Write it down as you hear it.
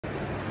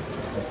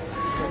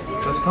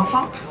car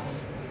park.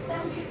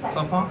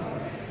 Car park.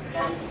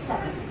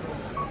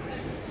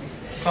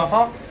 Car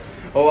park.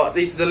 Alright,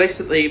 these are the list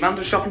at the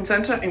Mander shopping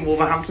centre in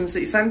Wolverhampton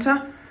city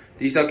centre.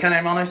 These are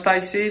Kone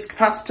Monospaces.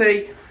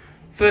 Capacity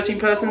 13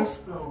 persons,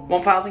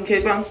 1,000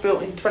 kilograms,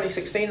 built in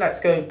 2016. Let's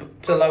go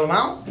to low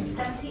amount.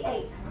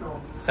 78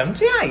 floor.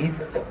 78?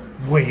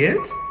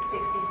 Weird.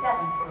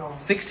 67 floor.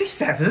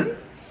 67?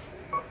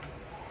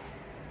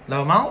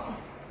 Low amount.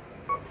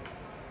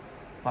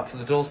 Wait for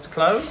the doors to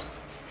close.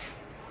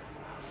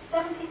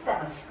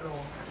 77 floor.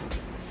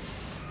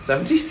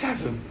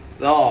 77?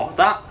 Oh,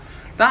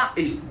 that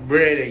is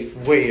really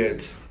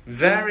weird.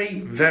 Very,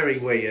 very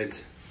weird.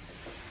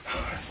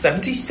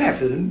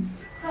 77?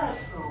 Third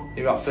floor.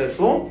 You're up third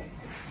floor.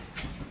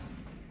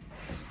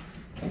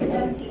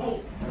 78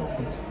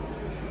 floor.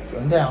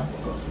 Going down.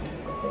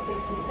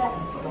 67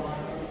 floor.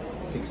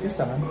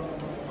 67.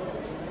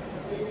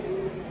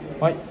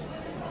 Wait,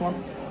 come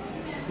on.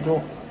 The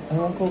door.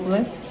 Anyone call the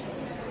lift?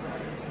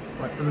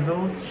 Wait for the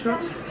doors to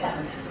shut.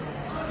 77.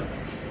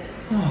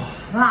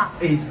 Oh,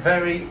 that is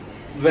very,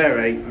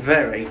 very,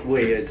 very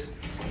weird.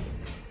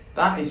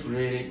 That is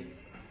really...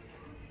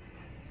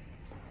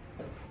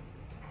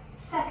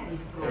 Second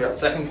floor. We got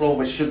second floor,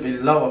 which should be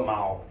lower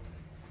mile.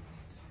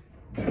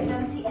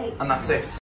 78. And that's it.